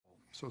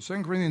So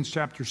 2 Corinthians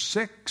chapter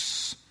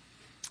 6,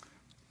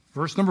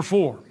 verse number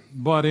 4.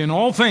 But in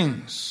all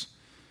things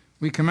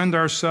we commend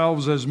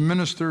ourselves as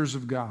ministers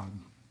of God,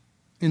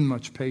 in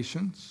much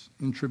patience,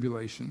 in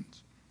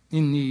tribulations,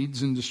 in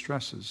needs and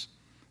distresses,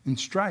 in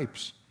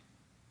stripes,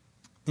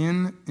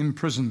 in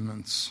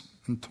imprisonments,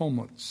 in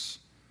tumults,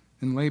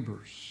 in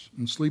labors,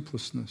 in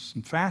sleeplessness,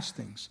 in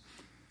fastings,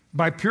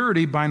 by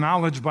purity, by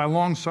knowledge, by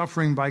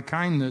long-suffering, by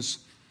kindness,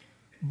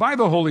 by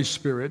the Holy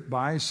Spirit,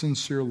 by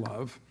sincere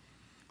love,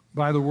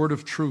 by the word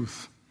of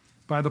truth,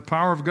 by the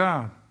power of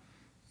God,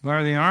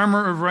 by the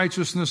armor of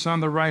righteousness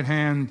on the right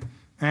hand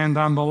and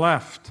on the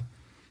left,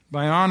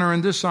 by honor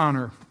and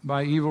dishonor,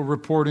 by evil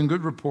report and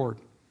good report,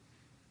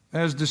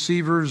 as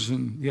deceivers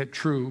and yet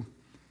true,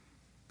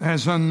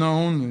 as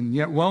unknown and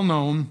yet well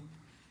known,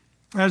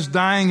 as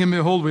dying and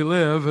behold we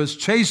live, as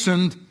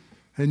chastened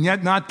and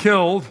yet not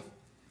killed,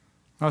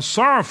 as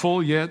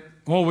sorrowful yet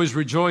always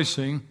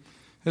rejoicing,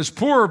 as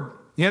poor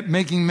yet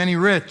making many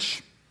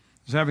rich,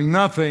 as having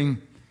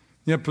nothing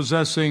yet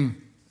possessing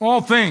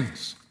all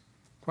things.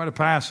 Quite a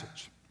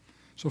passage.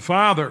 So,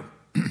 Father,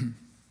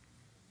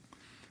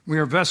 we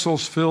are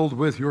vessels filled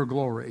with your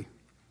glory,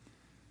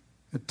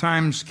 at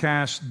times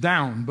cast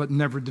down but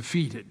never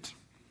defeated.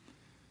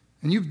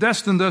 And you've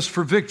destined us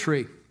for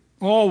victory,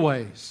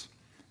 always,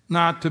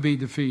 not to be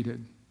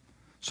defeated.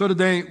 So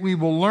today we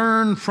will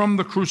learn from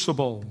the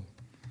crucible.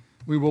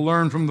 We will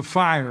learn from the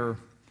fire.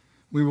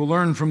 We will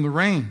learn from the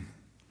rain.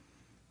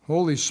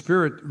 Holy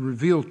Spirit,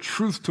 reveal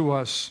truth to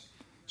us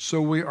so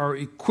we are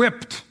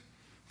equipped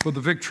for the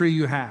victory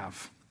you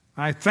have.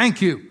 I thank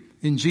you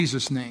in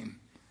Jesus' name.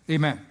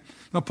 Amen.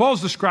 Now,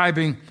 Paul's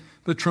describing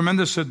the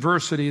tremendous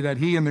adversity that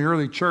he and the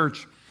early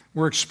church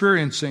were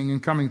experiencing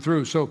and coming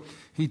through. So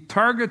he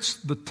targets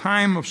the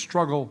time of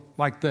struggle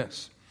like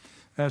this: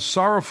 as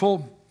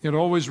sorrowful, yet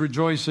always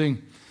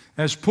rejoicing;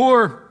 as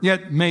poor,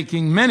 yet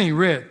making many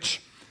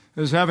rich;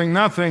 as having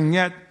nothing,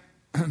 yet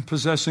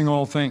possessing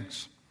all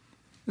things.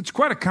 It's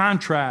quite a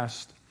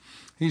contrast.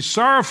 He's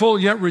sorrowful,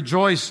 yet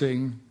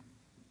rejoicing;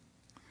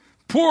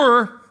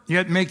 poor,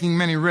 yet making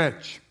many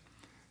rich;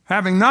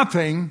 having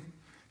nothing,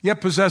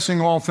 yet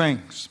possessing all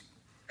things.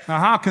 Now,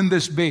 how can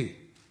this be?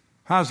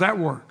 How does that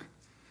work?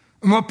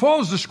 And what Paul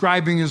is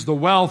describing is the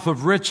wealth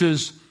of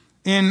riches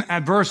in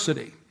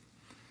adversity.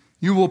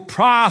 You will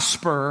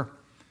prosper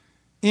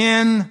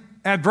in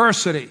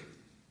adversity.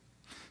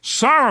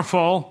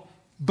 Sorrowful,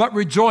 but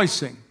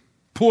rejoicing.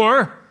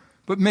 Poor,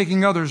 but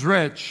making others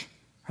rich.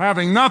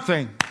 Having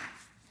nothing,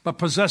 but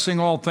possessing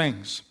all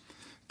things.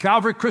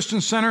 Calvary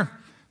Christian Center,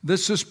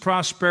 this is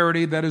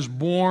prosperity that is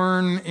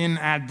born in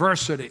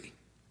adversity.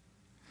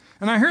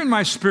 And I hear in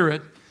my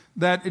spirit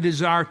that it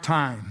is our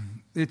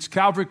time. It's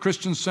Calvary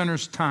Christian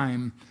Center's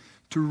time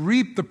to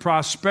reap the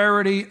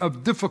prosperity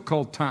of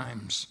difficult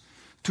times,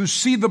 to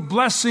see the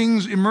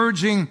blessings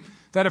emerging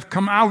that have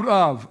come out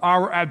of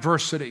our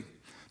adversity.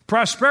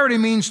 Prosperity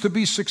means to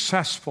be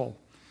successful,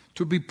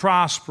 to be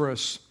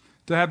prosperous,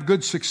 to have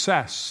good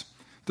success.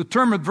 The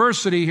term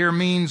adversity here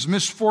means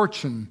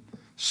misfortune,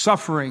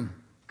 suffering,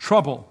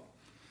 trouble.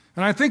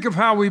 And I think of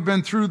how we've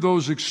been through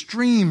those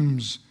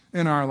extremes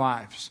in our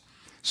lives.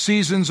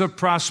 Seasons of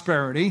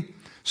prosperity,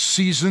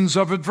 seasons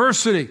of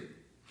adversity.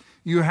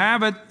 You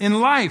have it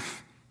in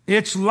life.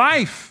 It's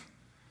life.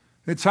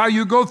 It's how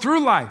you go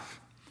through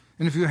life.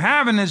 And if you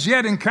haven't as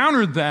yet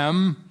encountered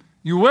them,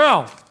 you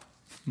will.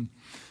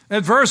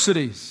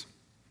 Adversities.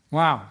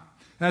 Wow.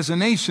 As a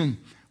nation,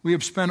 we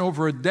have spent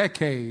over a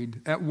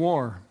decade at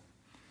war.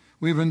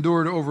 We've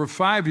endured over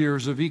 5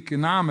 years of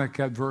economic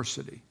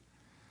adversity.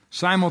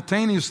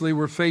 Simultaneously,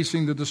 we're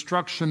facing the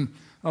destruction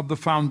of the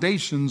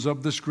foundations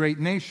of this great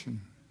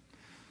nation.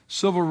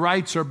 Civil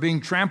rights are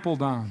being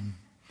trampled on.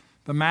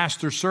 The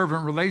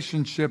master-servant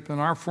relationship in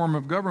our form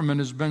of government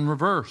has been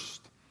reversed.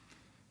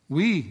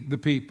 We, the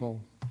people,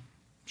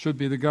 should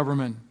be the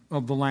government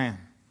of the land.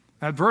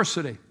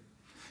 Adversity.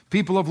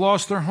 People have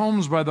lost their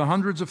homes by the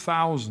hundreds of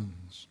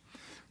thousands.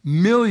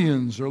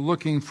 Millions are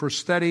looking for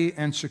steady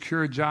and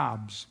secure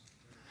jobs.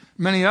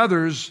 Many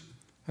others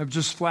have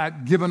just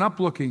flat given up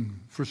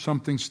looking for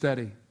something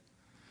steady.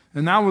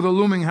 And now with the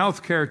looming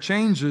health care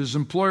changes,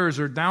 employers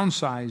are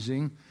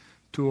downsizing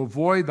to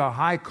avoid the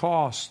high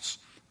costs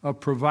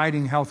of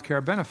providing health care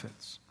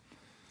benefits.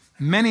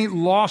 Many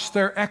lost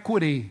their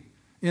equity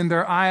in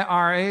their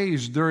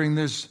IRAs during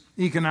this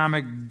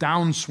economic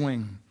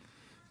downswing.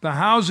 The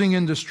housing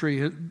industry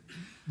has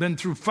been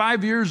through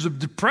 5 years of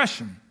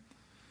depression.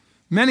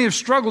 Many have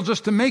struggled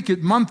just to make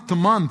it month to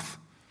month.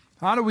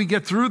 How do we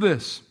get through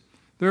this?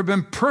 There have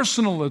been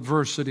personal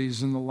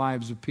adversities in the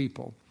lives of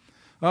people.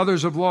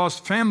 Others have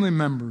lost family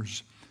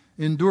members,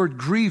 endured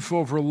grief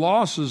over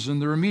losses in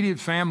their immediate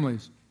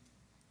families.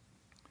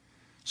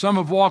 Some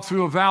have walked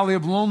through a valley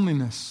of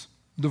loneliness,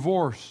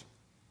 divorce,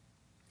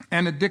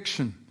 and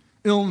addiction,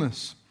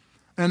 illness,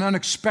 and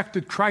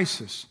unexpected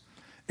crisis.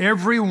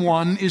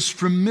 Everyone is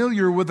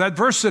familiar with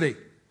adversity.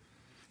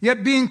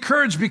 Yet be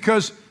encouraged,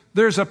 because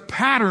there's a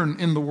pattern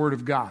in the Word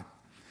of God.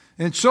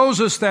 And it shows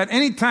us that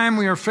anytime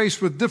we are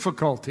faced with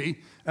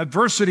difficulty,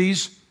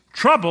 adversities,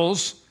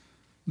 troubles,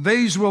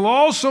 these will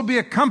also be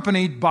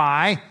accompanied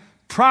by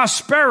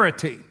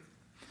prosperity.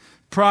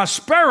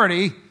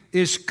 Prosperity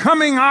is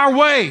coming our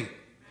way.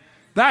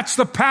 That's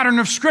the pattern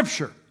of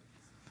Scripture.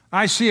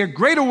 I see a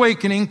great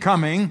awakening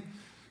coming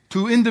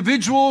to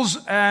individuals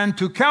and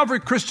to Calvary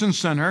Christian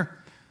Center,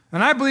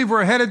 and I believe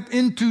we're headed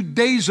into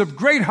days of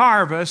great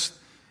harvest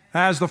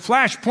as the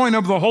flashpoint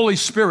of the Holy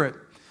Spirit.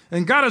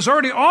 And God has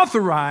already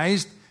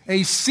authorized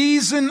a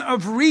season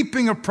of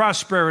reaping of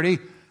prosperity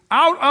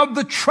out of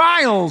the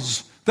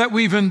trials that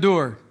we've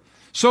endured.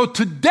 So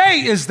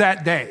today is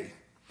that day.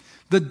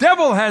 The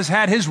devil has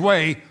had his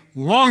way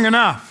long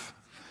enough.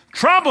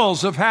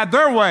 Troubles have had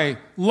their way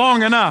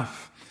long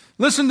enough.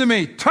 Listen to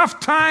me. Tough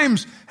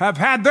times have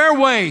had their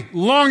way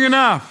long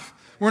enough.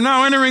 We're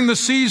now entering the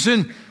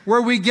season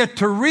where we get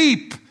to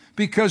reap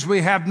because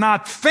we have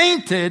not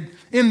fainted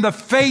in the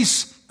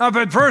face of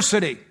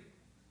adversity.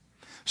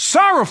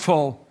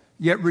 Sorrowful,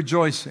 yet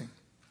rejoicing.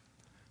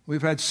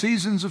 We've had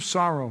seasons of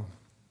sorrow.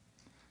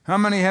 How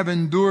many have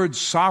endured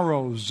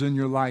sorrows in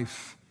your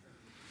life?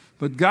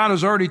 But God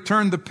has already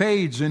turned the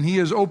page, and He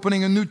is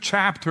opening a new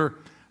chapter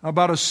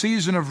about a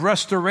season of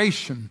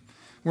restoration.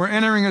 We're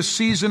entering a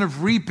season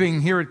of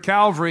reaping here at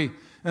Calvary,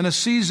 and a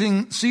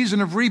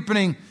season of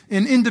reaping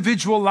in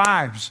individual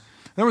lives.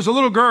 There was a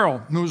little girl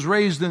who was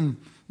raised in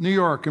New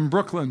York, in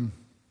Brooklyn,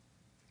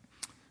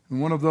 in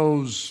one of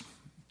those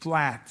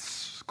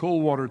flats,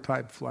 cold water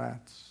type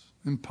flats,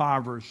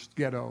 impoverished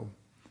ghetto.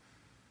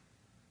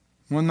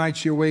 One night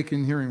she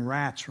awakened hearing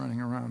rats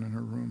running around in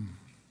her room.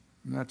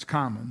 And that's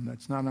common.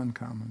 That's not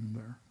uncommon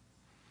there.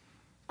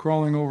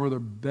 Crawling over the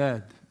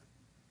bed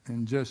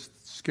and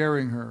just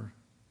scaring her.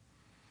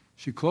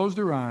 She closed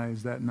her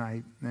eyes that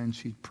night and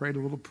she prayed a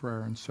little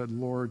prayer and said,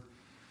 Lord,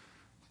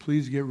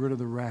 please get rid of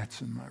the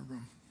rats in my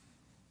room.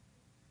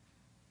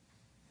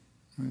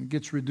 And it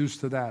gets reduced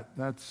to that.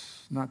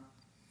 That's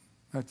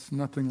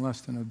nothing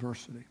less than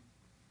adversity.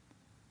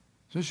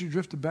 So she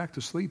drifted back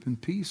to sleep in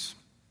peace,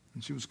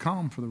 and she was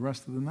calm for the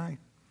rest of the night.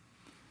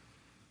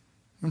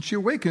 When she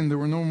awakened, there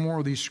were no more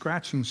of these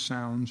scratching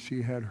sounds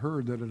she had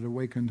heard that had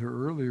awakened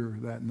her earlier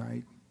that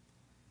night.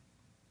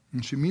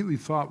 And she immediately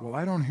thought, well,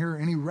 I don't hear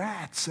any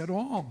rats at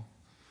all.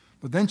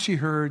 But then she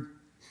heard,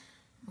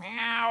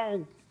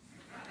 meow.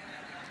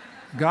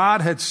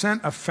 God had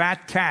sent a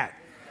fat cat,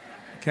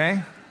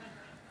 okay?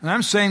 And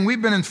I'm saying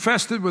we've been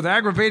infested with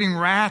aggravating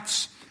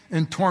rats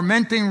and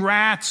tormenting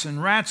rats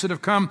and rats that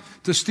have come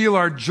to steal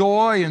our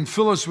joy and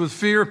fill us with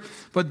fear.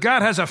 But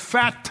God has a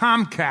fat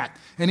tomcat,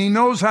 and He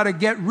knows how to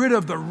get rid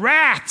of the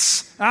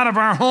rats out of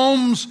our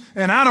homes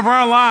and out of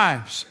our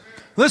lives.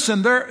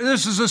 Listen,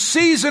 this is a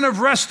season of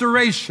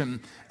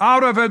restoration.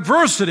 Out of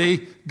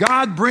adversity,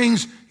 God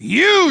brings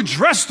huge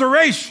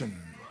restoration.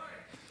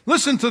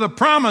 Listen to the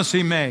promise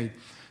He made.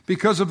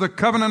 Because of the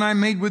covenant I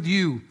made with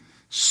you,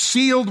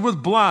 sealed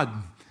with blood,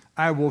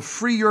 I will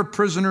free your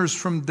prisoners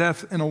from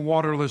death in a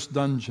waterless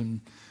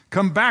dungeon.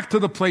 Come back to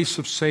the place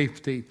of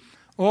safety.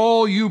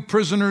 All you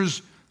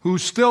prisoners who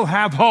still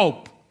have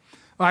hope,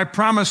 I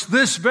promise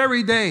this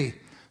very day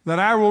that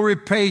I will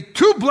repay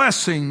 2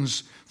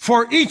 blessings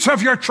for each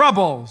of your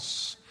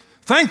troubles.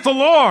 Thank the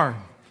Lord.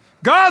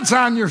 God's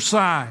on your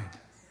side.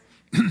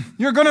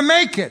 You're going to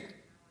make it.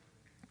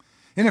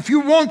 And if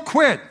you won't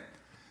quit,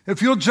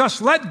 if you'll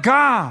just let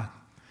God,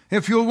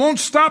 if you won't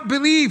stop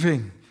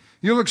believing,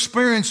 you'll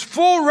experience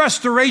full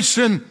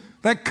restoration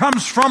that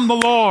comes from the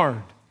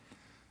Lord.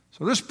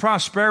 So this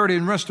prosperity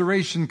and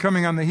restoration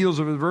coming on the heels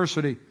of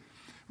adversity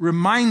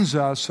reminds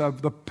us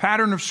of the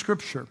pattern of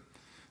Scripture.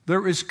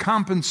 There is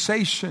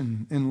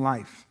compensation in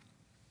life.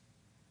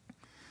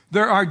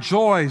 There are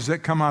joys that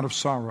come out of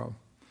sorrow.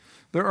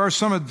 There are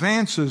some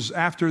advances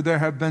after there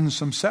have been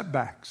some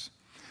setbacks.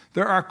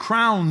 There are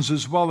crowns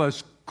as well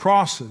as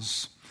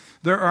crosses.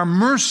 There are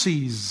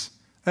mercies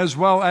as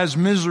well as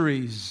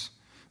miseries.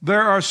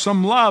 There are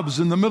some loves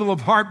in the middle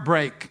of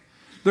heartbreak.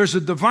 There's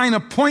a divine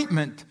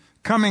appointment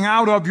coming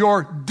out of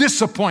your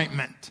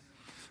disappointment.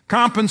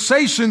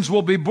 Compensations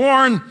will be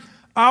born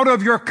out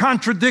of your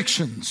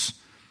contradictions.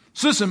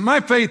 So listen, my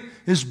faith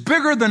is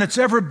bigger than it's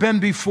ever been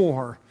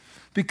before,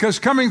 because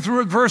coming through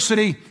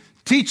adversity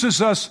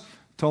teaches us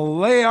to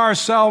lay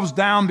ourselves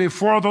down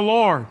before the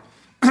Lord.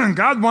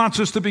 God wants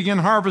us to begin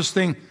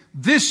harvesting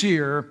this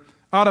year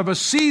out of a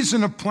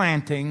season of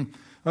planting,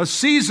 a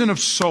season of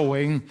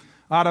sowing,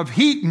 out of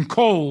heat and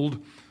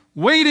cold,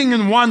 waiting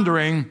and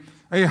wondering,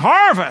 a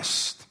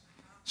harvest.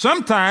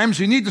 Sometimes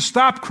you need to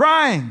stop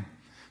crying.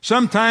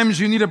 Sometimes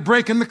you need a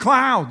break in the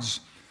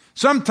clouds.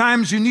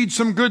 Sometimes you need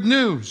some good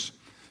news.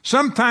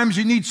 Sometimes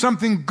you need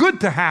something good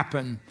to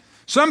happen.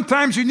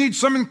 Sometimes you need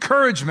some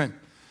encouragement.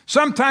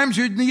 Sometimes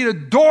you need a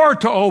door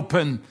to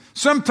open.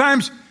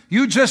 Sometimes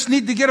you just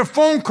need to get a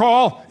phone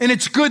call and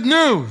it's good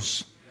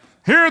news.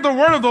 Hear the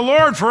word of the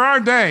Lord for our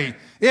day.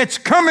 It's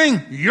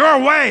coming your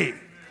way.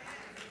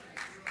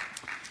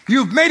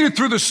 You've made it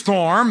through the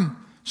storm,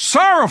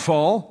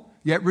 sorrowful,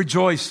 yet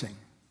rejoicing.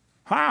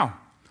 How?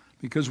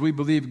 Because we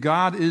believe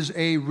God is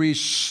a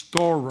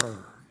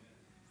restorer.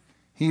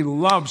 He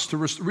loves to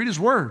restore. Read His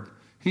word.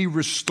 He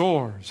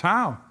restores.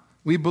 How?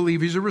 We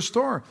believe He's a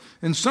restorer.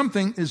 And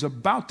something is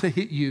about to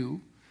hit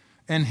you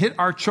and hit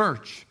our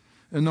church.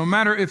 And no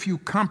matter if you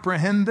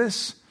comprehend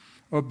this,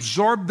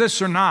 absorb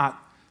this or not,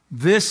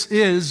 this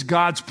is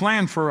God's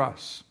plan for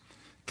us.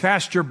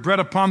 Cast your bread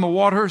upon the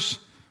waters,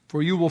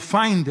 for you will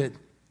find it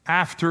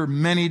after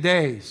many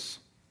days.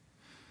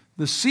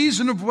 The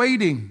season of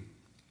waiting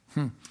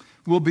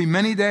will be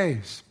many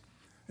days.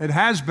 It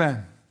has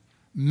been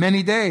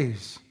many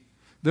days.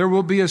 There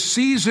will be a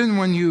season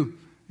when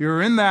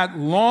you're in that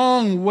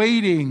long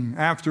waiting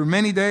after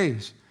many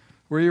days,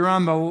 where you're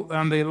on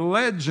the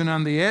ledge and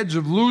on the edge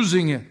of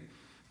losing it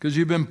because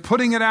you've been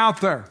putting it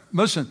out there.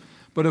 Listen,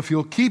 but if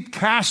you'll keep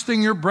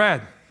casting your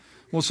bread.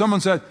 Well,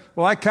 someone said,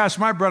 well, I cast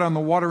my bread on the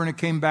water and it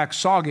came back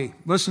soggy.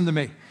 Listen to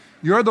me.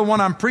 You're the one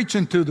I'm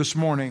preaching to this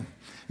morning.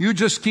 You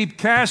just keep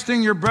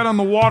casting your bread on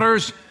the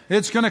waters.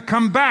 It's going to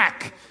come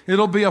back.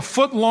 It'll be a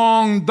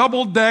foot-long,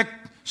 double-deck,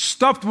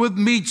 stuffed with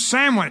meat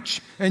sandwich.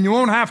 And you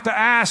won't have to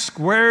ask,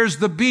 where's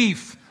the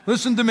beef?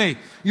 Listen to me.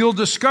 You'll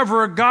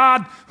discover a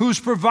God who's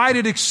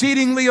provided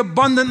exceedingly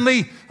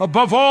abundantly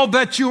above all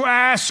that you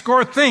ask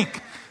or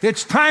think.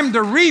 It's time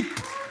to reap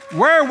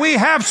where we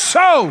have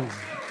sowed.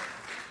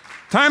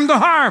 Time to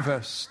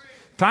harvest.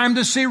 Time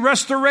to see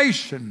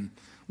restoration.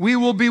 We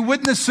will be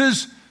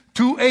witnesses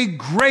to a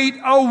great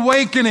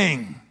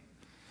awakening.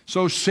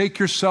 So shake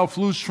yourself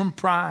loose from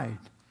pride.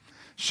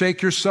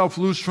 Shake yourself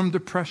loose from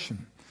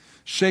depression.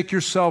 Shake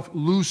yourself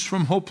loose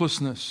from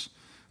hopelessness.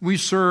 We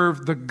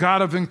serve the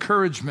God of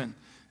encouragement,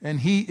 and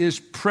He is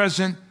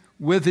present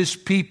with His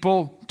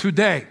people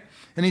today.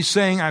 And He's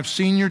saying, I've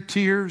seen your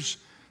tears.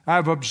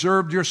 I've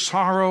observed your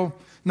sorrow.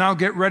 Now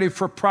get ready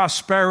for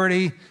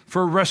prosperity,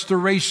 for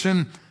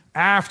restoration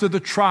after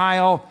the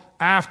trial,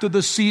 after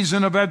the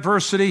season of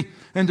adversity.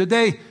 And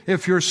today,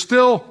 if you're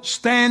still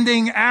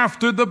standing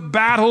after the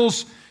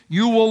battles,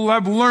 you will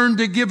have learned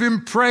to give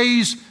Him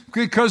praise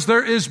because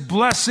there is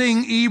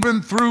blessing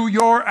even through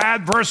your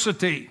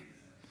adversity.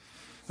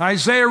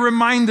 Isaiah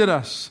reminded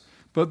us,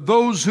 but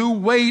those who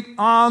wait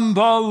on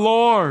the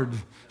Lord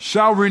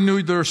shall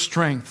renew their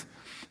strength.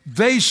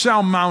 They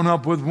shall mount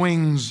up with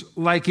wings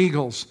like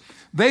eagles.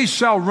 They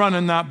shall run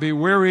and not be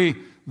weary.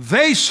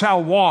 They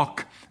shall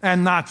walk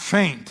and not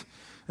faint.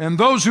 And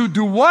those who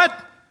do what?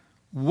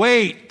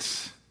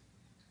 Wait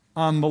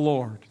on the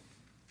Lord.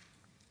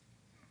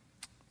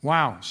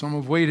 Wow, some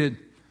have waited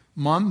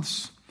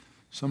months.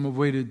 Some have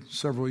waited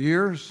several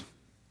years.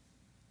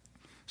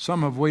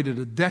 Some have waited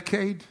a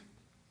decade.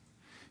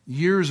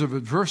 Years of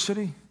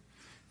adversity.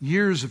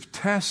 Years of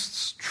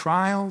tests,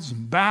 trials,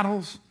 and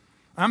battles.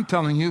 I'm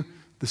telling you,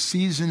 the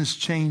season is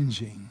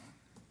changing.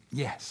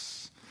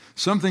 Yes.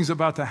 Something's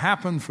about to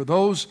happen for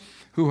those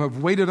who have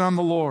waited on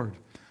the Lord,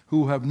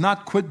 who have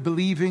not quit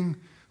believing,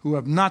 who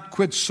have not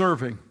quit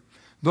serving.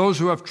 Those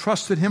who have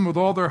trusted Him with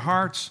all their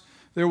hearts,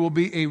 there will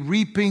be a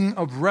reaping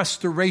of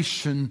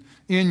restoration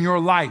in your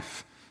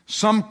life.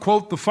 Some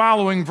quote the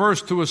following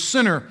verse to a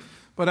sinner,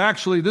 but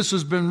actually this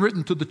has been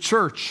written to the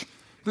church.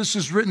 This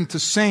is written to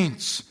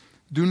saints.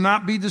 Do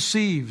not be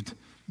deceived.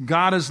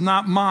 God is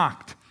not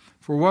mocked.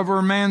 For whatever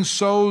a man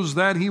sows,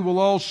 that he will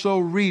also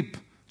reap.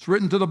 It's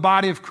written to the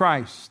body of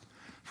Christ.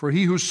 For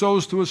he who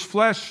sows to his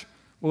flesh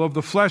will of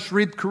the flesh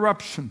reap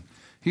corruption.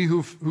 He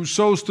who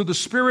sows to the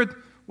Spirit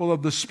will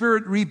of the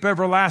Spirit reap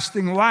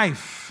everlasting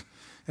life.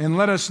 And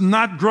let us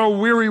not grow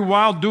weary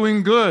while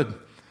doing good.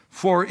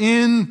 For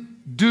in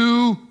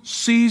due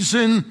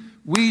season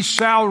we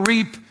shall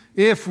reap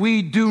if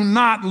we do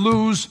not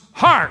lose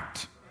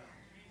heart.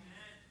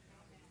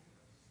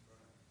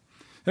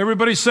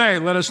 Everybody say,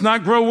 let us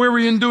not grow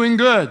weary in doing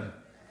good.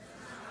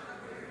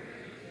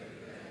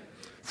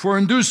 For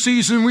in due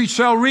season we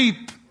shall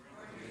reap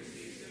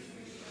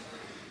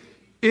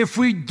if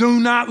we do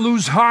not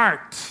lose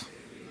heart.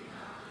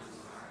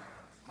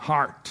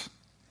 Heart.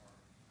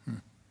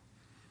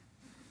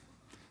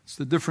 It's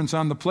the difference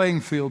on the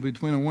playing field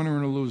between a winner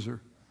and a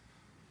loser.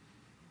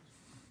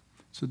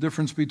 It's the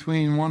difference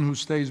between one who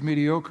stays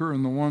mediocre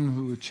and the one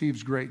who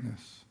achieves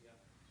greatness.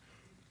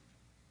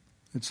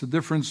 It's the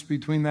difference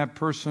between that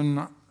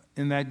person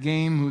in that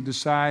game who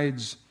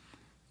decides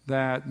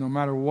that no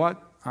matter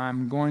what,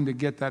 I'm going to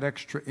get that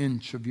extra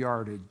inch of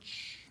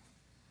yardage.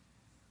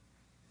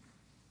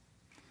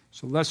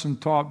 It's a lesson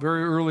taught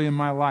very early in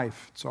my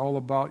life. It's all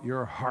about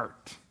your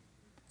heart.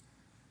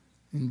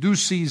 In due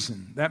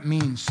season, that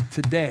means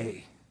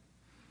today.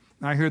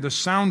 I hear the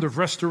sound of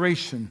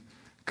restoration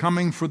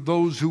coming for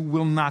those who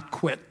will not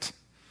quit.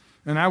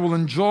 And I will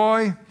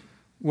enjoy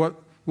what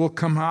will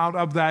come out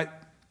of that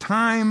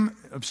time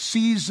of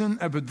season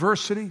of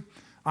adversity.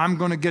 I'm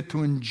going to get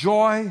to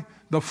enjoy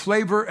the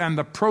flavor and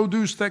the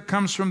produce that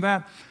comes from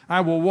that.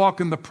 I will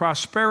walk in the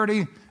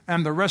prosperity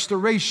and the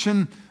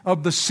restoration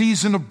of the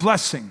season of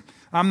blessing.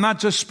 I'm not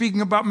just speaking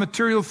about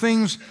material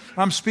things.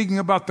 I'm speaking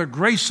about the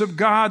grace of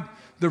God,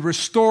 the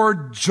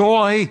restored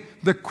joy,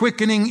 the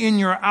quickening in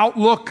your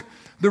outlook,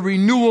 the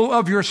renewal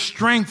of your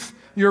strength,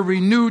 your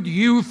renewed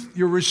youth,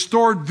 your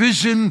restored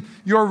vision,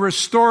 your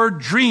restored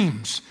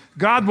dreams.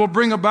 God will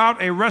bring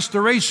about a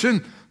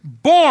restoration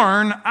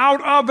born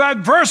out of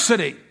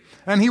adversity.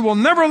 And He will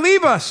never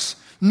leave us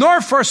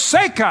nor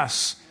forsake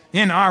us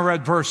in our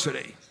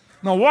adversity.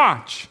 Now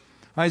watch.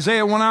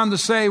 Isaiah went on to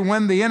say,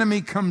 when the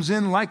enemy comes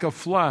in like a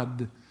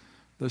flood,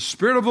 the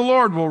Spirit of the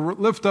Lord will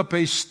lift up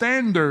a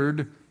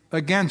standard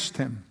against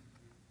him.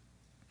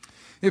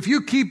 If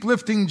you keep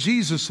lifting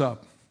Jesus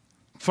up,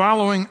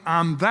 following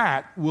on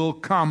that will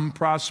come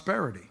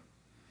prosperity.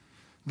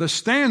 The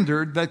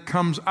standard that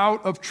comes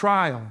out of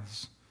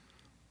trials.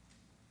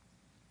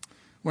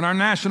 When our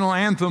national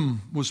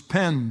anthem was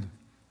penned,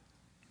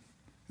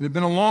 it had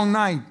been a long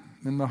night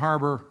in the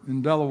harbor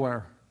in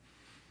Delaware,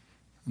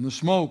 and the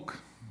smoke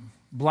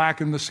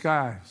blackened the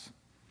skies.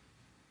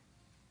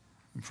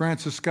 And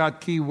Francis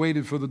Scott Key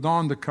waited for the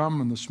dawn to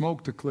come and the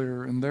smoke to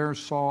clear, and there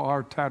saw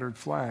our tattered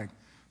flag,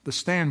 the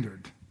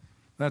standard.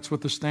 That's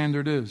what the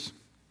standard is.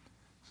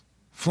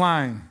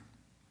 Flying,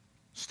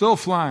 still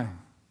flying.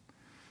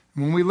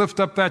 When we lift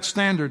up that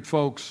standard,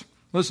 folks,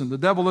 listen, the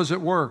devil is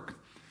at work,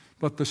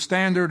 but the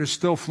standard is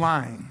still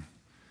flying.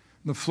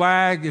 The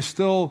flag is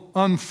still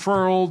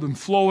unfurled and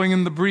flowing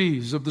in the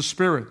breeze of the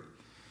Spirit.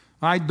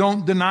 I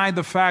don't deny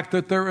the fact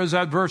that there is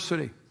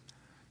adversity.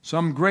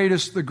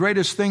 The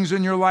greatest things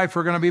in your life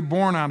are going to be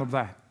born out of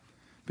that.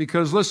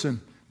 Because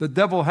listen, the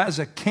devil has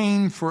a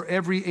Cain for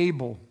every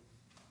Abel.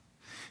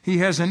 He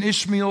has an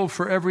Ishmael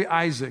for every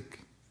Isaac.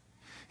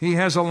 He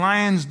has a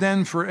lion's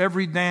den for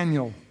every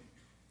Daniel.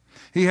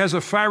 He has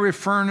a fiery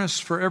furnace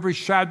for every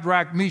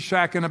Shadrach,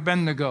 Meshach, and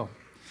Abednego.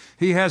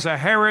 He has a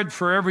Herod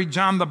for every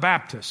John the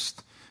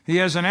Baptist. He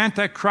has an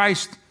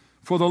Antichrist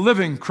for the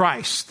living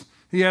Christ.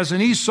 He has an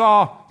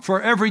Esau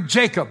for every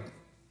Jacob.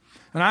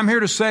 And I'm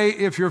here to say,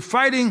 if you're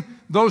fighting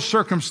those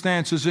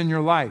circumstances in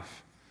your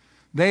life,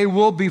 they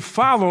will be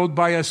followed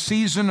by a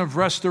season of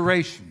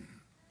restoration.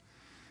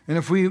 And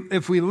if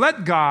we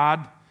let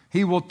God,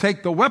 He will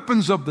take the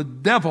weapons of the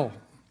devil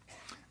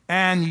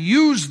and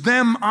use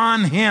them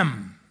on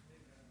him.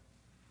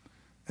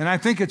 And I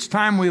think it's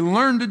time we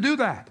learn to do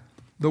that.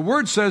 The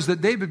Word says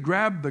that David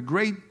grabbed the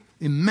great,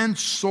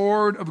 immense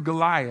sword of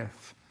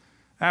Goliath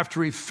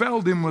after he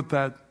felled him with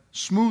that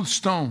smooth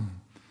stone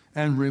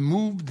and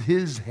removed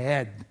his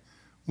head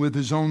with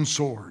his own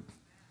sword.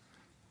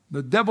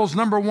 The devil's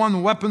number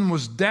one weapon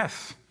was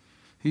death.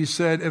 He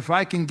said, if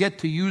I can get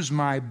to use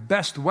my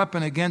best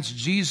weapon against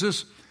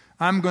Jesus,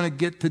 I'm going to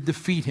get to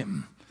defeat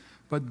him.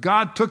 But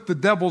God took the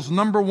devil's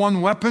number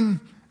one weapon,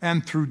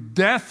 and through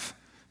death,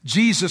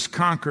 Jesus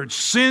conquered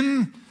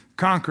sin,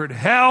 conquered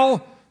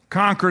hell,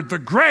 conquered the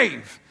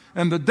grave.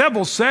 And the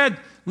devil said,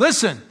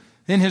 listen,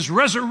 in his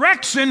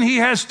resurrection, he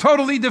has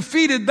totally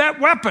defeated that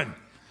weapon.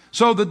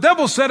 So the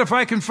devil said, if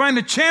I can find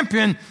a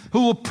champion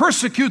who will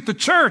persecute the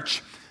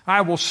church,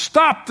 I will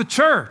stop the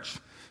church.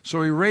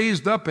 So he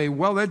raised up a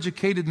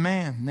well-educated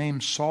man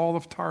named Saul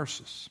of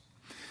Tarsus.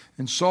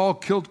 And Saul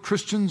killed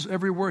Christians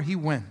everywhere he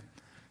went.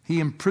 He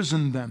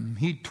imprisoned them.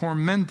 He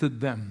tormented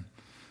them.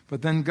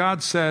 But then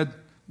God said,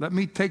 let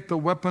me take the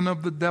weapon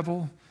of the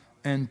devil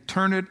and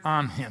turn it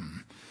on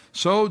him.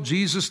 So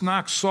Jesus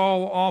knocked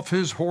Saul off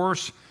his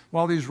horse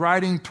while he's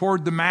riding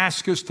toward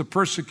Damascus to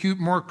persecute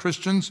more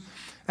Christians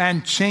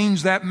and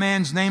changed that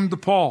man's name to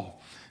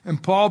Paul.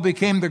 And Paul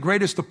became the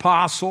greatest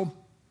apostle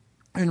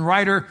and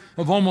writer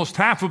of almost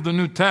half of the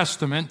New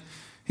Testament.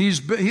 He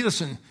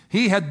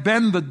had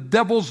been the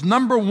devil's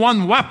number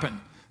one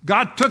weapon.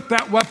 God took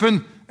that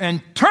weapon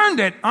and turned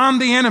it on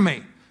the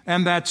enemy.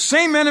 And that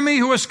same enemy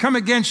who has come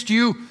against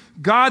you,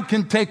 God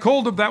can take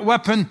hold of that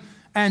weapon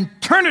and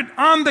turn it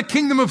on the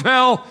kingdom of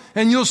hell,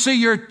 and you'll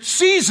see your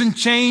season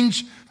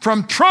change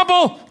from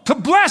trouble to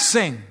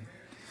blessing.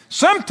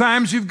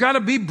 Sometimes you've got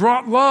to be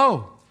brought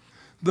low.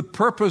 The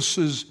purpose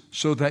is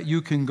so that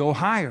you can go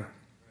higher.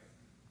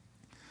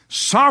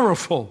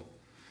 Sorrowful,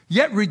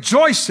 yet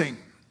rejoicing.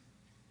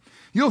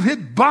 You'll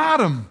hit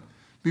bottom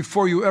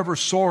before you ever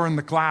soar in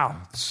the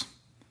clouds.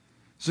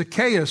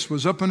 Zacchaeus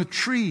was up in a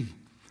tree,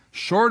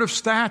 short of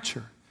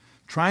stature,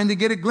 trying to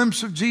get a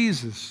glimpse of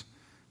Jesus.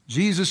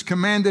 Jesus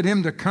commanded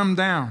him to come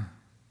down.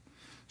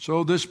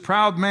 So this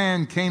proud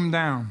man came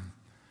down.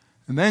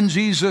 And then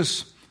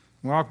Jesus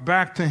walked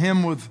back to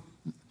him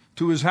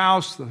to his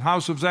house, the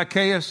house of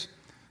Zacchaeus.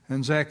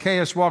 And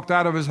Zacchaeus walked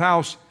out of his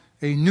house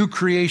a new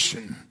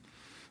creation.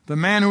 The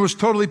man who was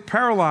totally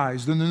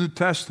paralyzed in the New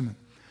Testament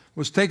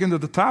was taken to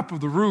the top of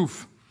the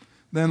roof,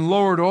 then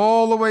lowered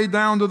all the way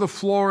down to the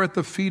floor at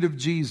the feet of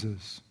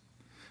Jesus.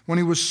 When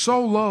he was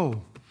so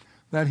low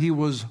that he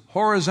was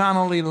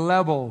horizontally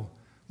level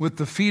with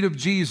the feet of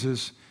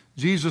Jesus,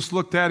 Jesus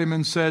looked at him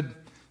and said,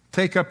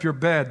 take up your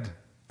bed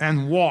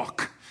and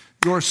walk.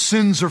 Your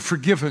sins are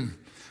forgiven.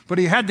 But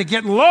he had to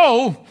get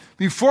low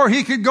before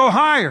he could go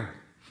higher.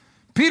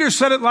 Peter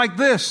said it like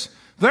this,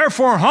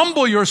 therefore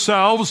humble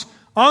yourselves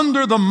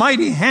under the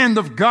mighty hand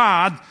of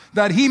God,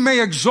 that he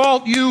may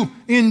exalt you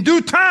in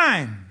due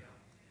time.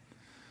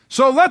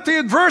 So let the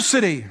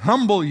adversity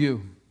humble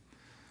you.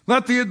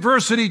 Let the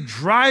adversity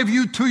drive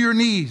you to your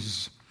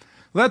knees.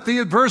 Let the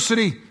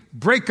adversity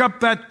break up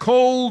that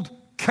cold,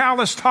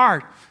 calloused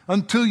heart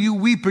until you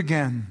weep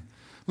again.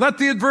 Let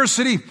the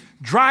adversity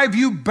drive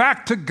you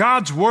back to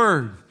God's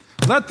word.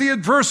 Let the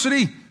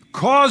adversity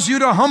cause you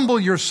to humble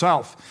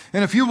yourself.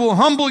 And if you will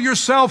humble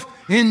yourself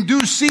in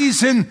due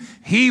season,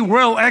 He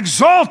will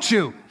exalt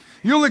you.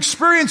 You'll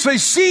experience a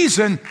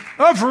season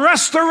of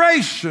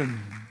restoration.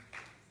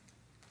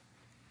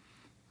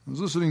 I was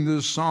listening to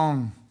this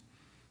song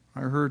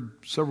I heard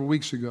several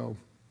weeks ago.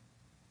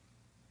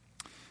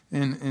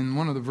 And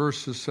one of the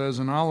verses says,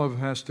 an olive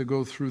has to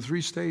go through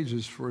 3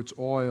 stages for its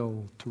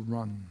oil to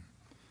run.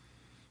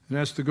 It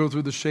has to go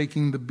through the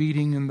shaking, the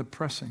beating, and the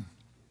pressing.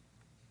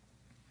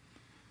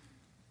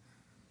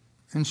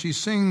 And she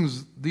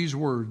sings these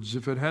words,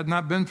 if it had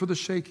not been for the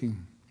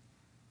shaking,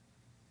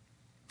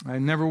 I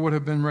never would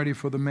have been ready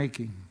for the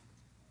making.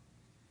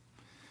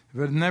 If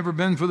it had never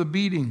been for the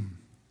beating,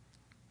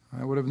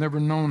 I would have never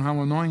known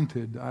how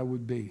anointed I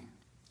would be.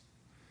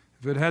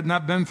 If it had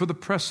not been for the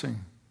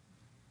pressing,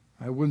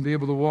 I wouldn't be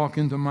able to walk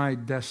into my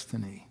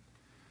destiny.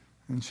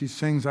 And she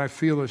sings, I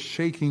feel a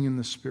shaking in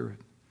the Spirit.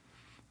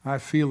 I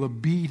feel a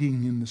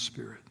beating in the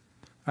Spirit.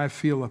 I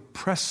feel a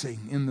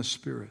pressing in the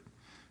Spirit,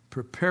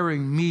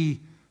 preparing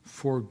me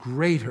for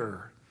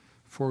greater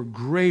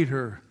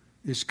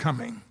is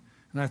coming.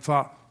 And I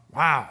thought,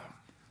 wow,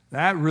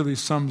 that really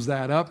sums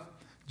that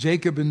up.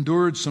 Jacob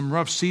endured some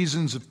rough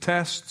seasons of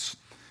tests.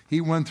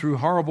 He went through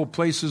horrible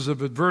places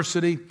of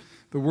adversity.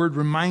 The word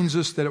reminds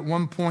us that at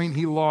one point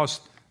he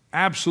lost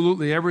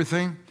absolutely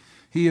everything.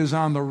 He is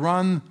on the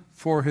run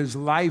for his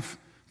life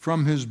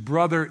from his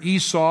brother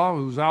Esau,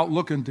 who's out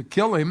looking to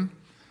kill him.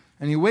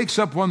 And he wakes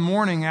up one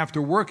morning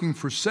after working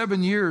for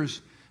 7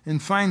 years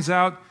and finds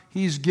out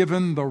he's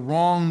given the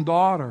wrong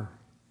daughter.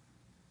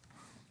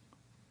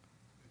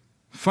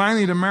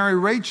 Finally, to marry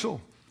Rachel,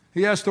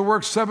 he has to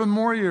work 7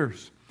 more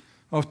years,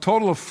 a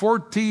total of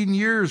 14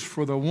 years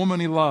for the woman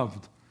he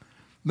loved.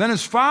 Then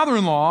his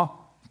father-in-law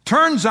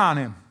turns on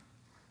him,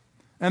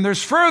 and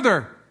there's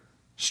further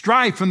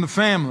strife in the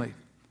family.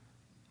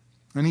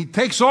 And he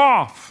takes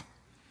off,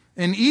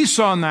 and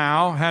Esau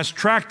now has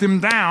tracked him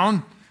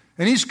down,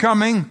 and he's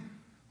coming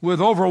with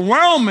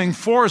overwhelming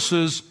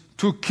forces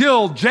to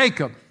kill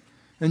Jacob.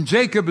 And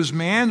Jacob is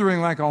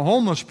meandering like a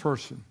homeless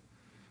person.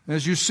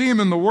 As you see him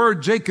in the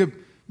Word, Jacob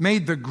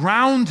made the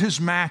ground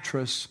his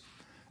mattress,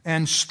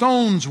 and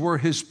stones were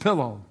his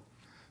pillow.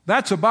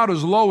 That's about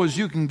as low as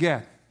you can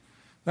get.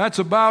 That's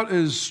about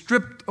as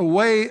stripped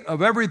away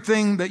of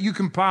everything that you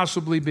can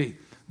possibly be.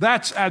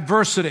 That's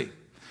adversity.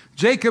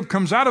 Jacob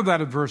comes out of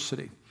that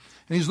adversity,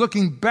 and he's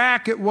looking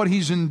back at what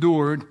he's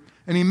endured,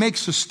 and he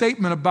makes a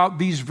statement about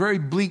these very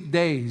bleak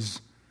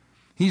days.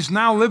 He's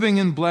now living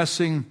in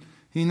blessing.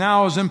 He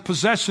now is in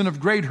possession of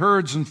great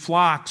herds and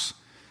flocks.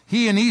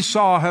 He and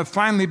Esau have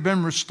finally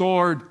been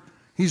restored.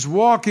 He's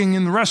walking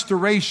in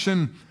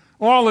restoration.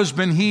 All has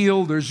been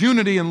healed. There's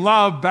unity and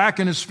love back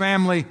in his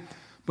family.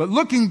 But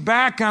looking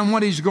back on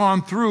what he's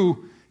gone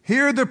through,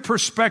 hear the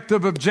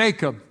perspective of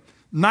Jacob.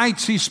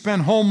 Nights he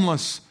spent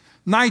homeless.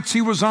 Nights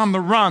he was on the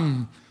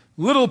run.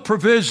 Little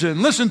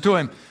provision. Listen to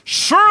him.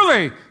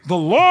 Surely the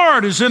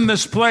Lord is in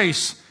this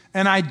place,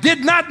 and I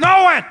did not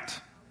know it.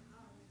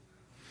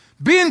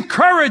 Be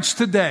encouraged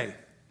today.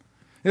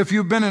 If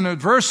you've been in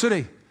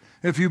adversity,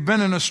 if you've been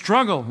in a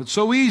struggle, it's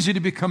so easy to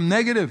become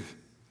negative.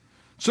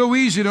 So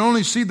easy to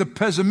only see the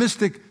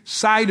pessimistic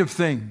side of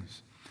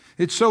things.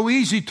 It's so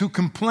easy to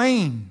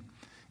complain,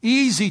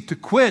 easy to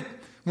quit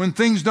when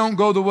things don't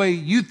go the way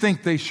you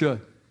think they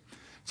should.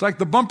 It's like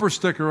the bumper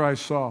sticker I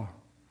saw.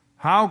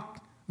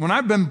 When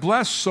I've been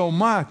blessed so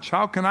much,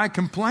 how can I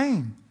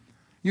complain?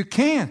 You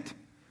can't.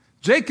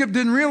 Jacob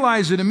didn't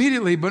realize it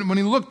immediately, but when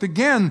he looked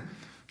again,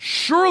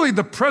 surely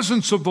the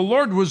presence of the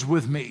Lord was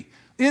with me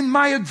in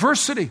my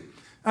adversity,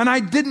 and I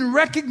didn't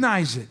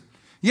recognize it.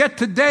 Yet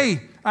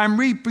today, I'm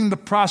reaping the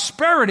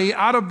prosperity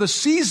out of the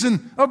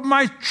season of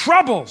my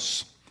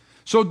troubles.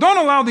 So don't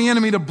allow the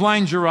enemy to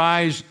blind your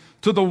eyes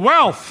to the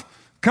wealth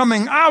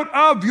coming out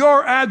of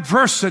your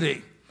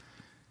adversity,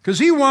 because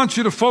he wants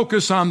you to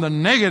focus on the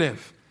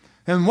negative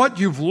and what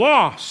you've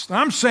lost.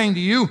 I'm saying to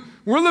you,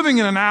 we're living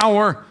in an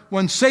hour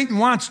when Satan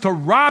wants to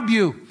rob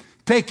you,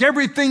 take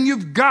everything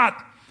you've got,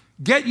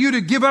 get you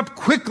to give up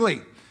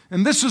quickly.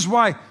 And this is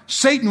why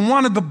Satan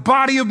wanted the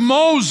body of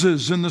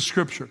Moses in the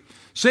Scripture.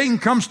 Satan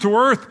comes to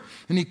earth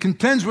and he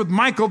contends with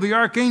Michael the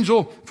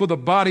archangel for the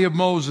body of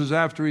Moses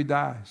after he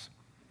dies.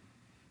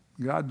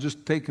 God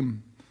just take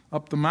him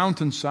up the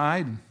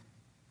mountainside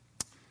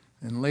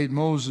and laid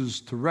Moses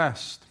to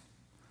rest.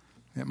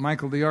 Yet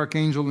Michael the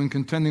archangel in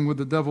contending with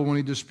the devil when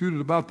he disputed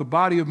about the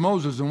body of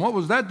Moses. And what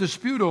was that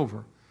dispute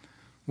over?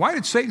 Why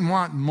did Satan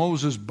want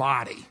Moses'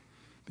 body?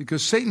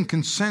 Because Satan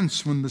can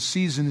sense when the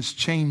season is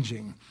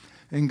changing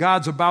and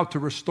God's about to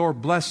restore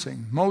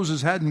blessing.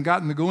 Moses hadn't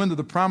gotten to go into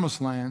the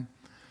promised land,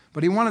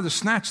 but he wanted to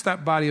snatch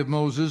that body of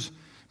Moses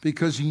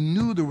because he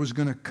knew there was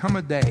going to come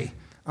a day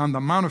on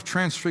the Mount of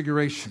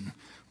Transfiguration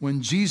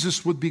when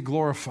Jesus would be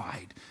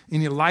glorified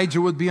and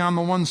Elijah would be on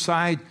the one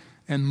side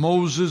and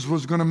Moses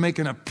was going to make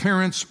an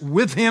appearance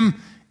with him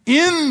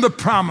in the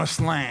promised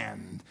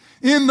land,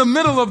 in the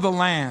middle of the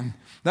land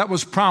that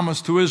was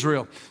promised to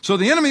Israel. So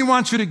the enemy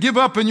wants you to give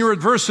up in your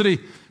adversity,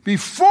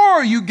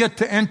 before you get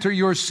to enter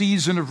your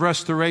season of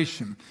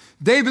restoration.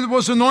 David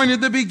was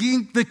anointed to be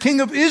the king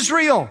of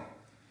Israel.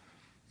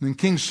 Then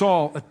King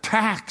Saul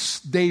attacks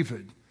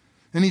David,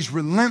 and he's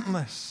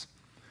relentless.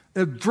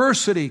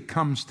 Adversity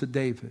comes to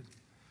David.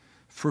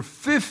 For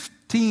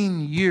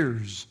 15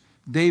 years,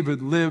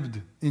 David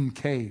lived in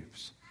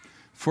caves.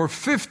 For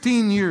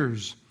 15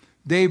 years,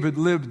 David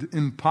lived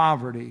in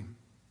poverty,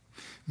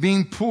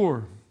 being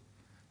poor,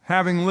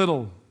 having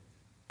little,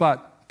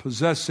 but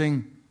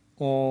possessing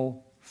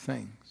all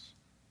things.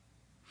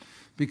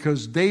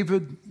 Because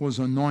David was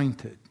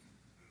anointed.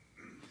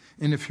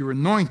 And if you're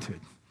anointed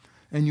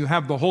and you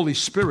have the Holy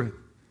Spirit,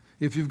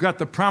 if you've got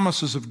the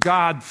promises of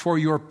God for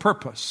your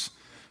purpose,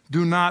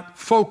 do not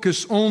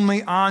focus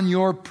only on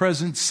your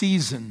present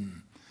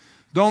season.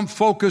 Don't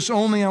focus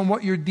only on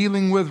what you're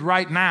dealing with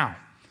right now.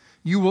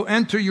 You will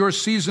enter your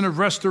season of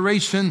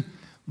restoration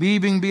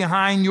leaving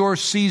behind your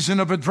season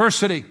of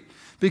adversity,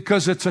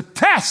 because it's a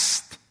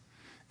test.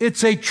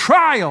 It's a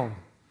trial.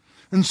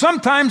 And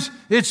sometimes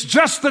it's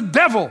just the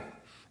devil,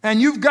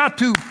 and you've got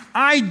to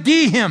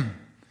ID him.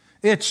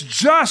 It's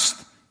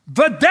just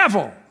the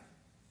devil.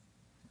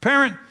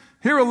 Parent,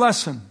 hear a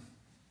lesson.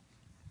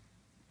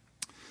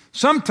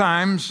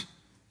 Sometimes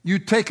you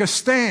take a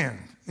stand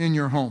in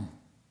your home.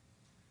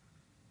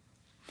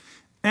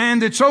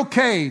 And it's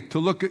okay to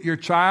look at your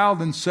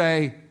child and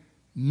say,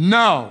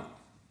 no.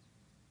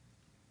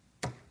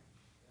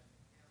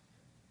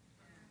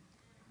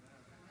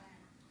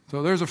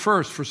 So there's a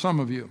first for some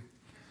of you.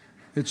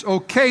 It's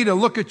okay to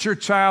look at your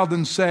child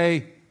and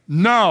say,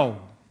 no.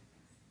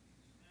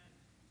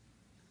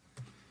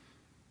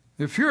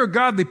 If you're a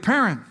godly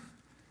parent,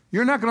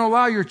 you're not going to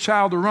allow your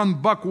child to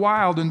run buck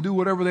wild and do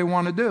whatever they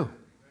want to do.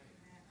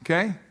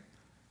 Okay?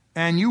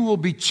 And you will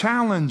be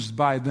challenged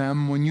by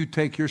them when you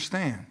take your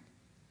stand.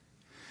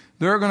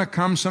 There are going to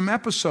come some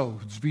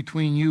episodes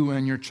between you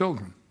and your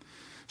children.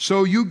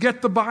 So you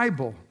get the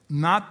Bible,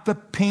 not the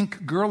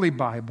pink girly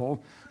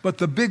Bible, but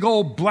the big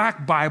old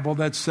black Bible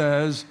that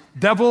says,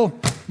 devil,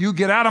 you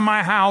get out of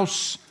my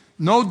house.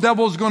 No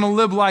devil's going to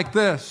live like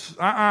this.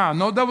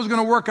 No devil's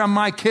going to work on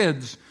my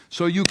kids.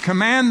 So you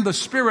command the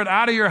spirit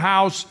out of your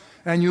house,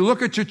 and you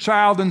look at your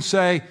child and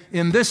say,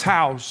 in this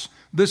house,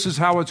 this is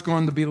how it's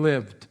going to be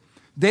lived.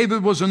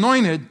 David was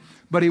anointed,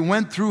 but he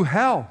went through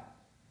hell.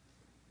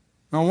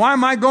 Now, why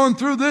am I going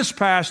through this,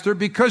 Pastor?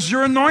 Because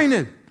you're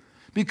anointed.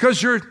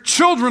 Because your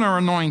children are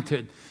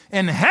anointed.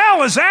 And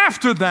hell is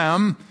after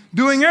them,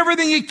 doing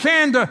everything he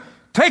can to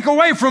take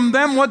away from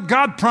them what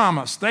God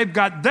promised. They've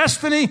got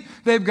destiny.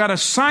 They've got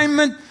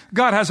assignment.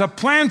 God has a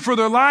plan for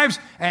their lives,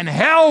 and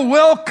hell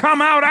will come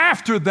out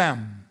after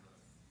them.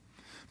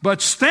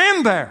 But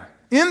stand there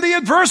in the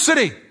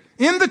adversity,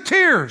 in the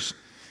tears,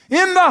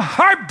 in the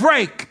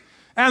heartbreak,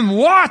 and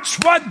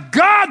watch what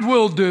God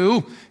will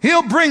do.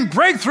 He'll bring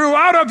breakthrough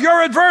out of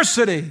your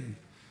adversity.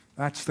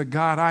 That's the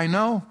God I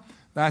know.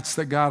 That's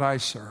the God I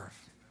serve.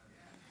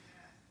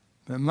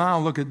 And now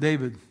look at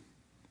David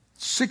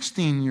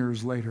 16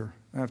 years later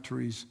after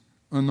he's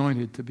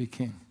anointed to be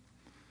king.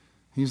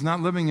 He's not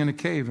living in a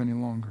cave any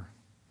longer.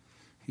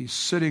 He's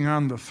sitting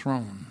on the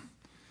throne.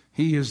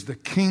 He is the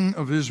king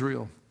of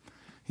Israel.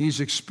 He's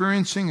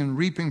experiencing and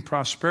reaping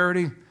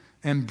prosperity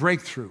and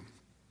breakthrough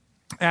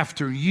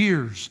after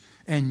years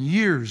and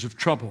years of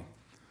trouble.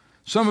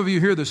 Some of you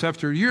hear this.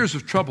 After years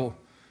of trouble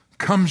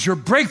comes your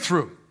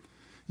breakthrough.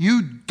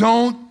 You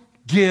don't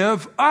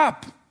give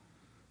up.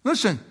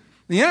 Listen,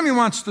 the enemy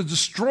wants to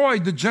destroy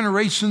the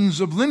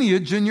generations of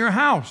lineage in your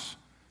house.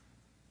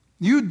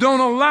 You don't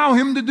allow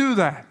him to do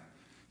that.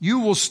 You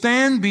will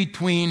stand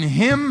between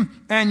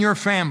him and your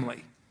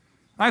family.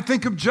 I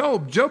think of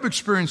Job. Job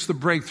experienced the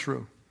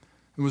breakthrough.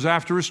 It was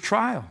after his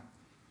trial,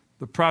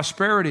 the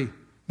prosperity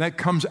that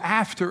comes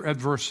after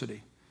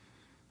adversity.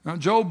 Now,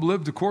 Job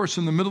lived, of course,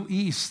 in the Middle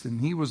East,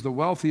 and he was the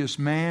wealthiest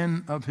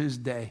man of his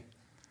day.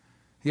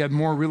 He had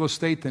more real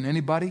estate than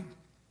anybody.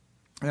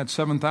 He had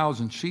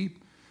 7,000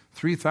 sheep,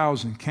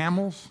 3,000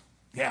 camels.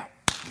 Yeah,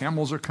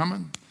 camels are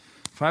coming.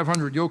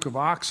 500 yoke of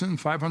oxen,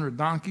 500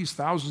 donkeys,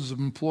 thousands of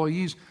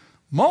employees,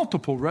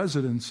 multiple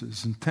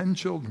residences, and 10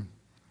 children.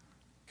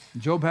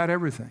 Job had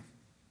everything.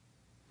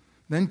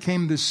 Then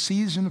came this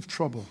season of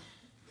trouble.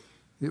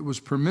 It was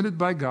permitted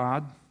by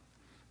God,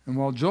 and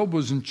while Job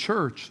was in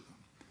church,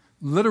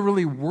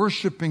 literally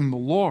worshiping the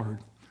Lord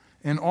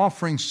and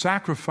offering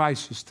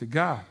sacrifices to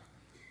God.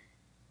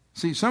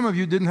 See, some of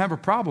you didn't have a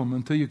problem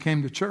until you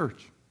came to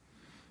church.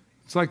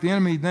 It's like the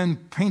enemy then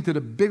painted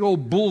a big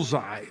old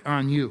bullseye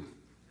on you.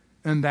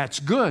 And that's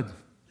good.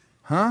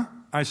 Huh?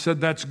 I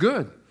said that's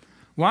good.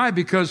 Why?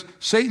 Because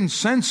Satan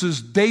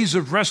senses days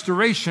of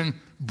restoration,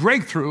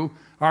 breakthrough,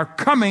 are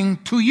coming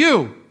to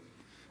you.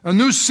 A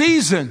new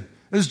season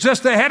is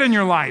just ahead in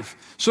your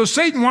life. So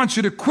Satan wants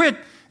you to quit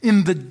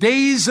in the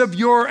days of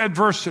your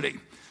adversity,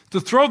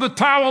 to throw the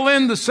towel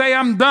in, to say,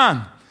 I'm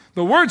done.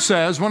 The word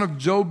says, one of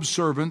Job's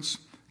servants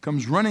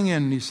comes running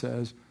in and he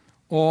says,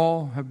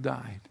 all have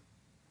died.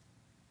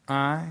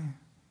 I,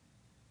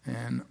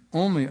 and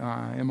only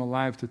I, am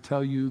alive to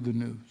tell you the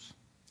news.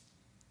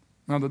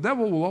 Now, the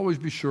devil will always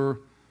be sure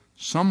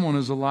someone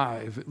is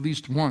alive, at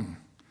least one,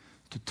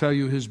 to tell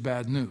you his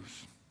bad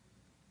news.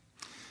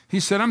 He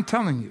said, I'm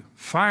telling you,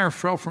 fire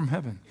fell from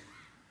heaven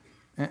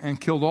and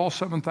killed all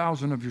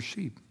 7,000 of your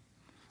sheep.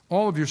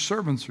 All of your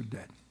servants are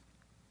dead.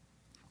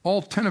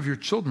 All 10 of your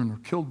children were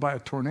killed by a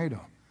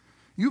tornado.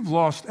 You've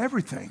lost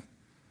everything.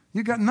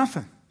 You got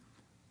nothing.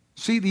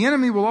 See, the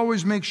enemy will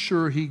always make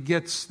sure he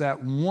gets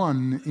that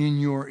one in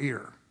your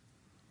ear.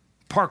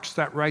 Parks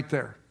that right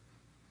there.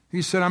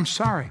 He said, I'm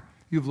sorry,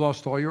 you've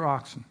lost all your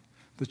oxen.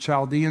 The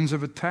Chaldeans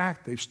have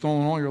attacked. They've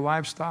stolen all your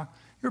livestock.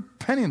 You're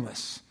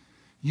penniless.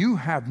 You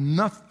have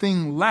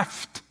nothing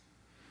left.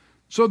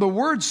 So the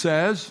word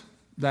says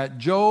that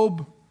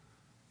Job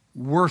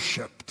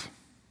worshiped.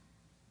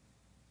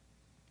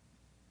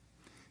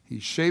 He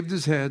shaved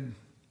his head.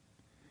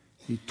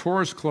 He tore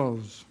his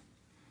clothes.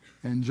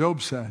 And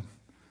Job said,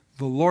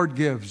 the Lord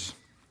gives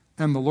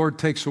and the Lord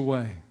takes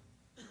away.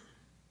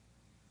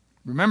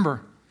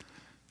 Remember,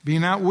 be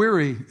not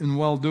weary in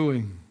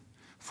well-doing,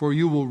 for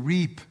you will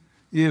reap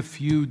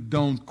if you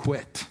don't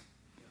quit.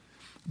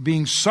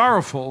 Being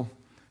sorrowful,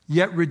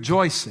 yet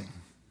rejoicing.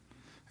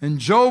 And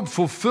Job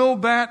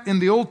fulfilled that in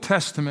the Old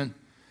Testament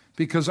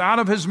because out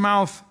of his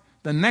mouth,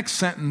 the next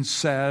sentence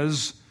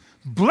says,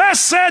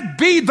 blessed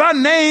be the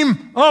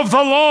name of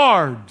the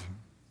Lord.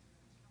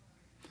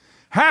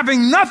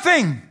 Having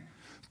nothing,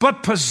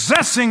 but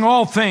possessing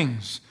all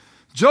things.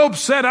 Job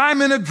said,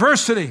 I'm in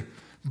adversity,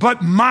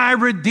 but my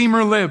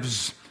Redeemer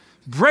lives.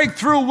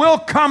 Breakthrough will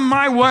come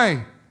my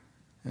way.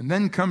 And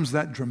then comes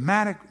that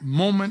dramatic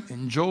moment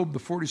in Job, the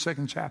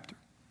 42nd chapter.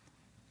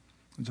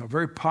 It's a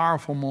very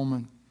powerful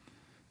moment.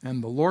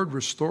 And the Lord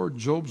restored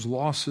Job's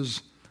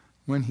losses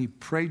when he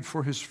prayed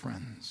for his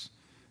friends.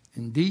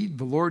 Indeed,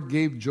 the Lord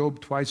gave Job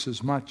twice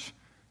as much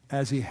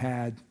as he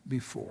had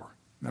before.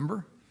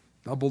 Remember?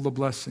 Double the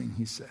blessing,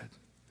 he said.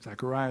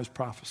 Zechariah's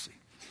prophecy.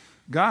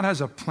 God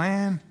has a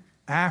plan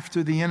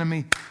after the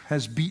enemy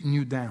has beaten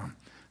you down.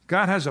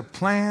 God has a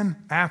plan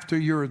after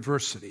your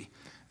adversity,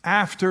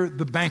 after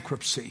the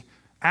bankruptcy,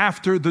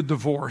 after the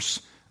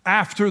divorce,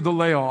 after the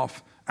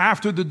layoff,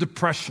 after the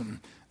depression,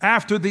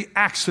 after the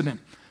accident.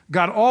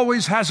 God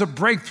always has a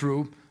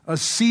breakthrough, a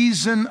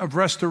season of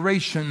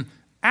restoration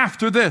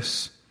after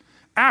this,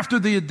 after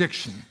the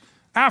addiction,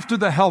 after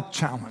the health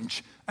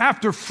challenge,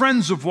 after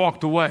friends have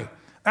walked away.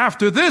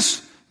 After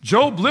this,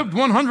 Job lived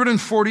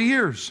 140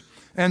 years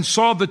and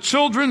saw the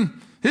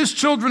children, his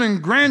children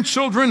and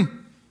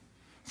grandchildren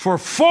for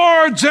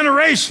 4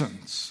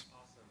 generations.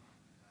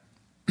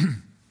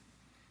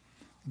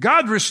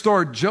 God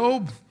restored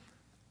Job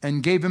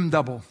and gave him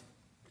double.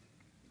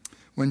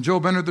 When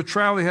Job entered the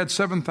trial, he had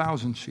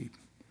 7,000 sheep.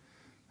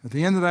 At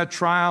the end of that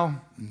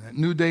trial, that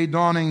new day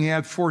dawning, he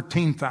had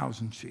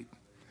 14,000 sheep.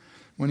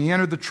 When he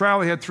entered the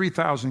trial, he had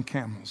 3,000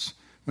 camels.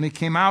 When he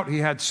came out, he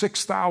had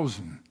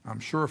 6,000. I'm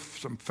sure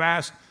some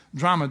fast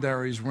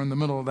dromedaries were in the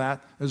middle of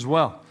that as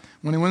well.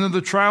 When he went into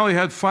the trial, he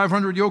had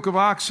 500 yoke of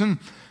oxen.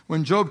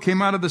 When Job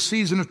came out of the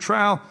season of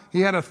trial,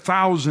 he had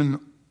 1,000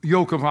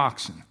 yoke of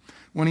oxen.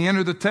 When he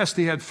entered the test,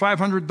 he had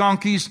 500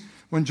 donkeys.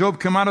 When Job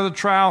came out of the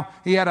trial,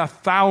 he had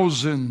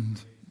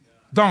 1,000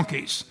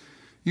 donkeys.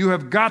 You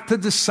have got to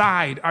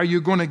decide, are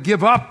you going to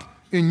give up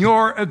in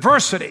your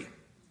adversity?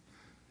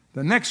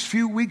 The next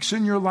few weeks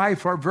in your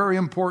life are very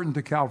important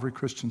to Calvary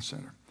Christian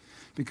Center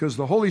because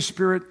the Holy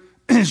Spirit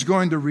is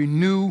going to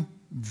renew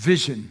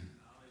vision.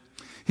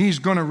 He's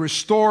going to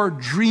restore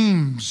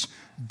dreams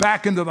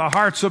back into the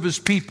hearts of his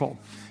people.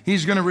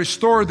 He's going to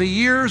restore the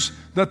years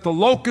that the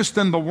locust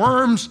and the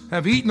worms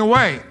have eaten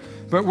away.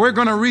 But we're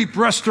going to reap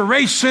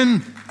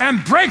restoration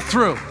and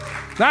breakthrough.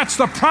 That's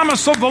the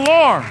promise of the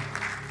Lord.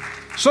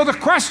 So the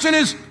question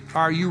is,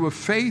 are you of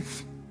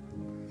faith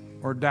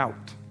or doubt?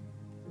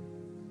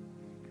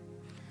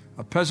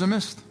 A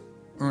pessimist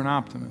or an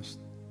optimist?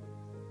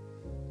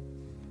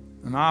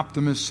 An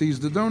optimist sees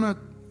the donut,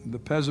 the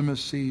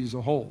pessimist sees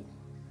a hole.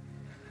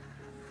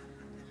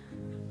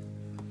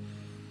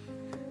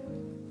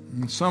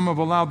 And some have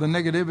allowed the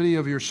negativity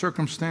of your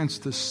circumstance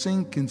to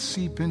sink and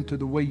seep into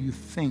the way you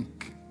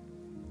think.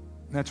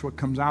 That's what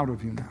comes out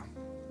of you now.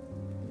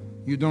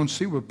 You don't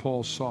see what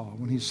Paul saw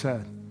when he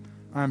said,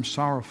 I am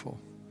sorrowful,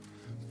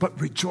 but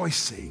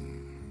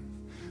rejoicing.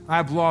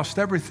 I've lost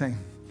everything,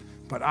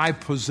 but I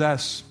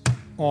possess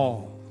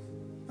all.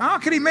 How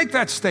could he make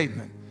that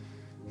statement?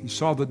 He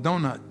saw the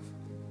donut,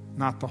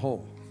 not the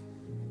hole.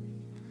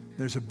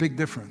 There's a big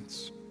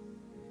difference.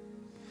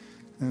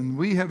 And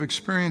we have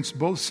experienced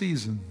both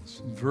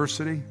seasons,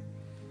 adversity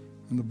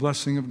and the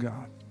blessing of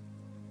God.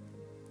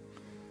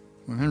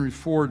 When Henry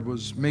Ford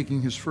was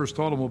making his first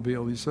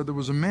automobile, he said there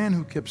was a man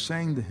who kept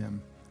saying to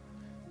him,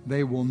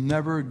 they will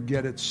never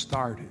get it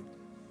started.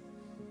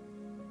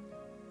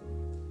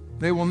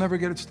 They will never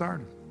get it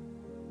started.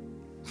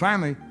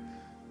 Finally,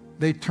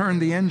 they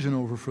turned the engine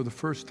over for the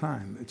first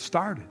time. It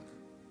started.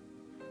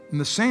 And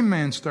the same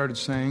man started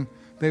saying,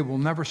 they will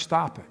never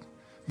stop it.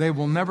 They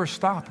will never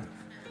stop it.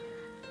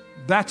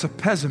 That's a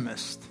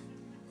pessimist,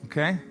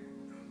 okay?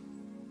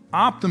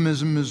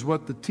 Optimism is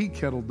what the tea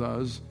kettle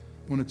does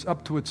when it's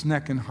up to its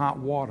neck in hot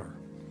water.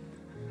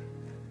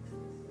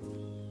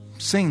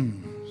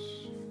 sings.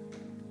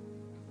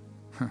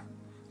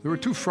 There were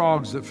two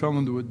frogs that fell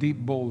into a deep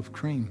bowl of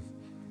cream.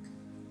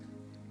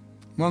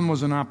 One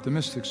was an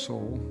optimistic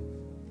soul.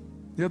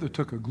 The other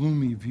took a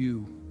gloomy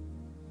view.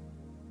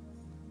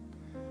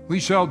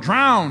 "We shall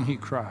drown," he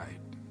cried.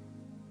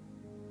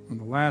 On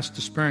the last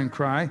despairing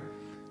cry,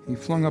 he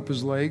flung up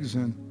his legs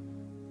and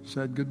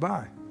said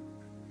goodbye.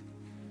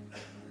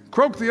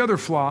 Croaked the other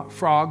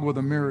frog with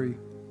a merry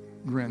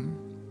grin.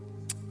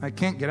 "I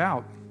can't get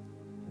out,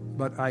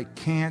 but I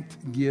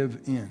can't give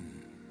in.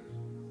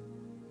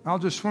 I'll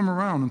just swim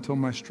around until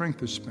my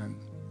strength is spent.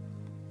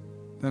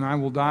 Then I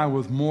will die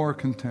with more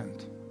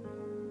content."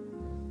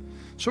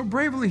 So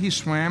bravely he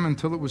swam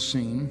until it was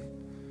seen.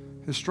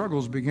 His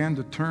struggles began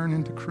to turn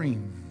into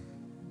cream.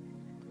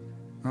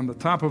 On the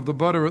top of the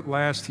butter at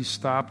last he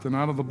stopped, and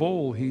out of the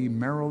bowl he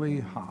merrily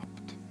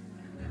hopped.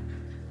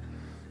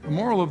 The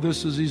moral of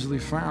this is easily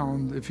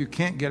found. If you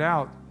can't get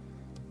out,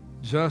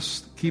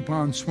 just keep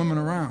on swimming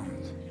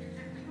around.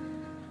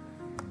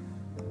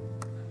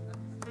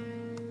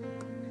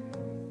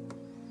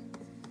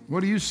 What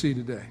do you see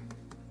today?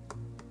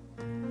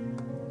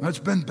 "That's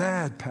been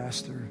bad,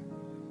 Pastor.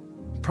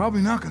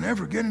 Probably not going to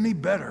ever get any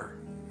better."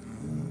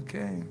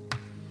 Okay.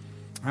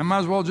 I might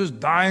as well just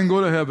die and go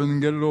to heaven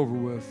and get it over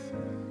with.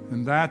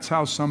 And that's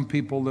how some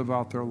people live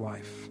out their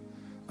life.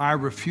 I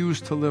refuse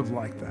to live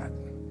like that.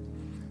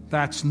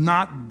 That's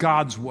not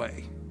God's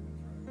way.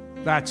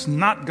 That's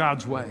not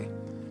God's way.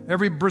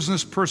 Every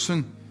business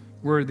person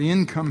where the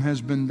income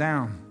has been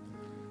down,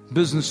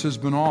 business has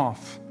been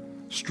off,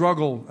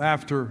 struggle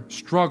after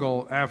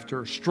struggle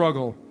after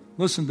struggle.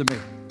 Listen to me.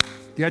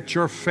 Get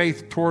your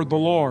faith toward the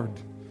Lord.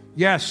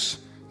 Yes,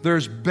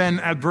 there's been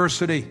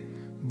adversity,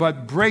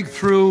 but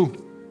breakthrough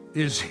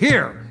is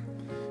here.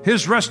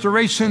 His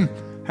restoration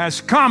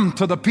has come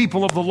to the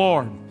people of the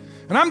Lord.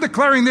 And I'm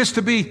declaring this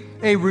to be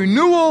a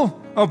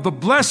renewal of the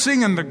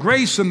blessing and the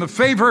grace and the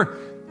favor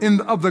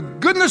of the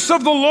goodness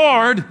of the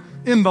Lord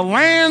in the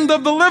land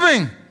of the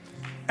living.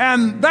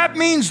 And that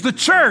means the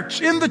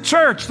church. In the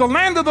church, the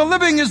land of the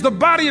living is the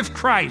body of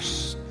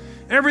Christ.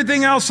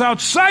 Everything else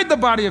outside the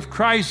body of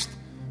Christ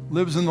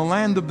lives in the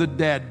land of the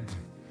dead.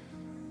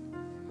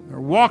 They're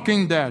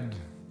walking dead.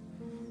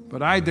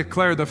 But I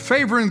declare the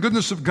favor and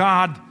goodness of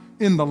God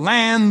in the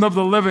land of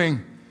the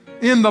living,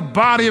 in the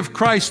body of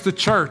Christ, the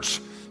church.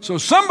 So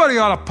somebody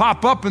ought to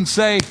pop up and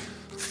say,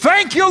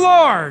 "Thank you,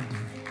 Lord."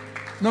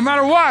 No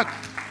matter what,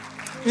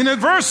 in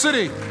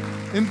adversity,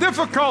 in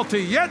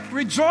difficulty, yet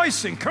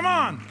rejoicing. Come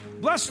on,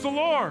 bless the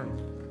Lord.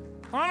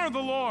 Honor the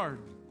Lord.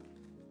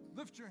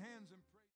 Lift your hand.